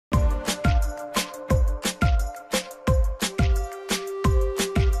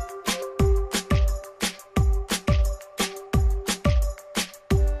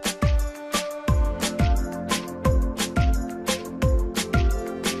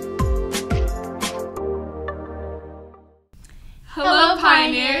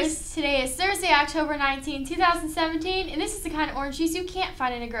Pioneers! Today is Thursday, October 19, 2017, and this is the kind of orange juice you can't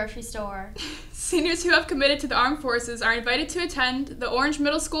find in a grocery store. Seniors who have committed to the armed forces are invited to attend the Orange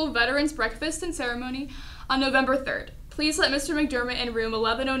Middle School Veterans Breakfast and Ceremony on November 3rd. Please let Mr. McDermott in room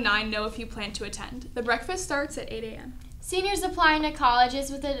 1109 know if you plan to attend. The breakfast starts at 8 a.m. Seniors applying to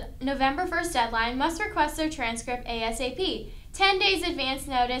colleges with a November 1st deadline must request their transcript ASAP. 10 days advance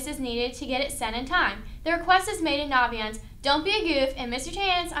notice is needed to get it sent in time. The request is made in Naviance. Don't be a goof and miss your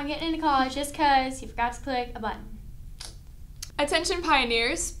chance on getting into college just because you forgot to click a button. Attention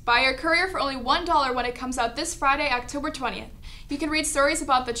Pioneers, buy your Courier for only $1 when it comes out this Friday, October 20th. You can read stories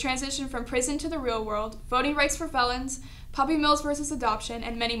about the transition from prison to the real world, voting rights for felons, puppy mills versus adoption,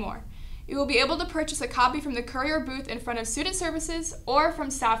 and many more. You will be able to purchase a copy from the Courier booth in front of student services or from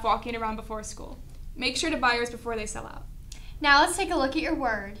staff walking around before school. Make sure to buy yours before they sell out. Now let's take a look at your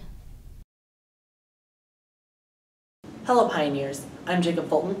word. Hello Pioneers, I'm Jacob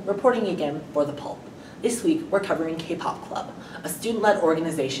Fulton, reporting again for The Pulp. This week we're covering K-Pop Club, a student-led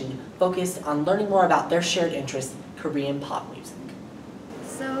organization focused on learning more about their shared interest, Korean pop music.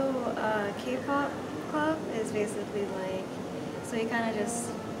 So K-Pop Club is basically so you kind of just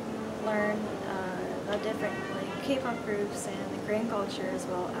learn about different K-pop groups and the Korean culture, as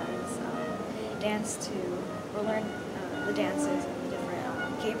well as we'll learn the dances of the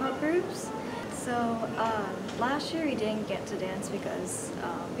different K-pop groups. So last year we didn't get to dance because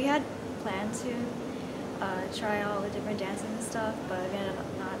we had planned to try all the different dances and stuff, but we ended up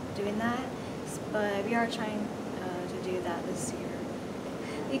not doing that. But we are trying to do that this year.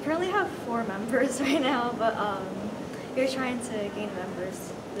 We currently have 4 members right now, but we're trying to gain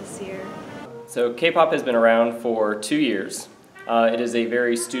members this year. So K-pop has been around for 2 years. It is a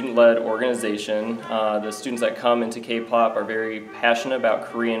very student-led organization. The students that come into K-pop are very passionate about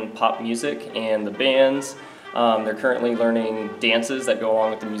Korean pop music and the bands. They're currently learning dances that go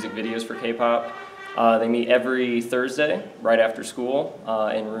along with the music videos for K-pop. They meet every Thursday right after school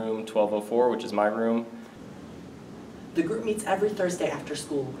in room 1204, which is my room. The group meets every Thursday after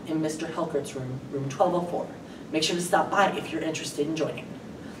school in Mr. Helkert's room, room 1204. Make sure to stop by if you're interested in joining.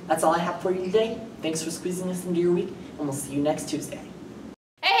 That's all I have for you today. Thanks for squeezing us into your week, and we'll see you next Tuesday.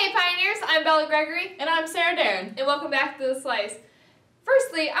 Hey Pioneers, I'm Bella Gregory. And I'm Sarah Darren. And welcome back to The Slice.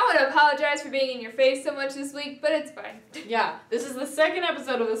 Firstly, I want to apologize for being in your face so much this week, but it's fine. Yeah, this is the second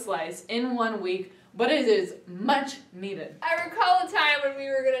episode of The Slice in 1 week, but it is much needed. I recall a time when we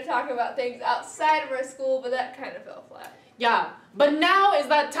were going to talk about things outside of our school, but that kind of fell flat. Yeah, but now is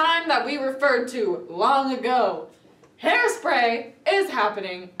that time that we referred to long ago. Hairspray is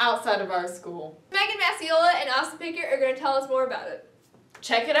happening outside of our school. Megan Massiola and Austin Pickett are going to tell us more about it.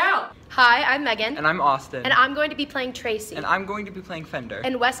 Check it out. Hi, I'm Megan. And I'm Austin. And I'm going to be playing Tracy. And I'm going to be playing Fender.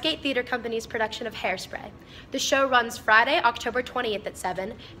 In Westgate Theater Company's production of Hairspray. The show runs Friday, October 20th at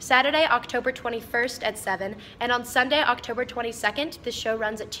 7, Saturday, October 21st at 7, and on Sunday, October 22nd, the show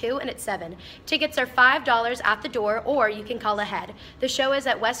runs at 2 and at 7. Tickets are $5 at the door, or you can call ahead. The show is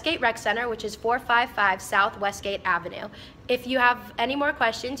at Westgate Rec Center, which is 455 South Westgate Avenue. If you have any more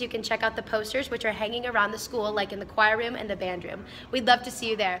questions, you can check out the posters which are hanging around the school, like in the choir room and the band room. We'd love to see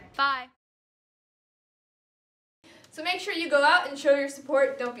you there. Bye. So make sure you go out and show your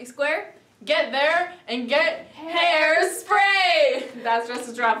support. Don't be square. Get there and get hairspray. That's just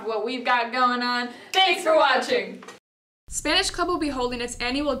a drop of what we've got going on. Thanks for watching. Spanish Club will be holding its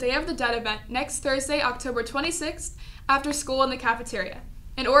annual Day of the Dead event next Thursday, October 26th, after school in the cafeteria.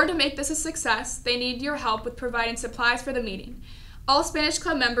 In order to make this a success, they need your help with providing supplies for the meeting. All Spanish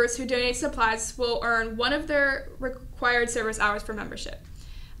Club members who donate supplies will earn one of their required service hours for membership.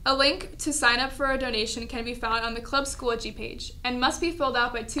 A link to sign up for a donation can be found on the Club Schoology page and must be filled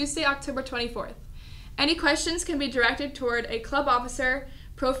out by Tuesday, October 24th. Any questions can be directed toward a club officer,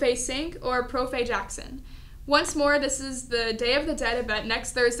 Profe Sink, or Profe Jackson. Once more, this is the Day of the Dead event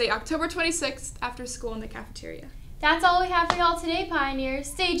next Thursday, October 26th, after school in the cafeteria. That's all we have for y'all today, Pioneers.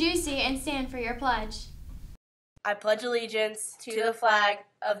 Stay juicy and stand for your pledge. I pledge allegiance to the flag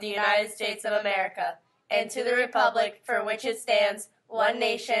of the United States of America and to the republic for which it stands, one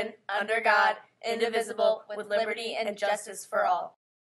nation, under God, indivisible, with liberty and justice for all.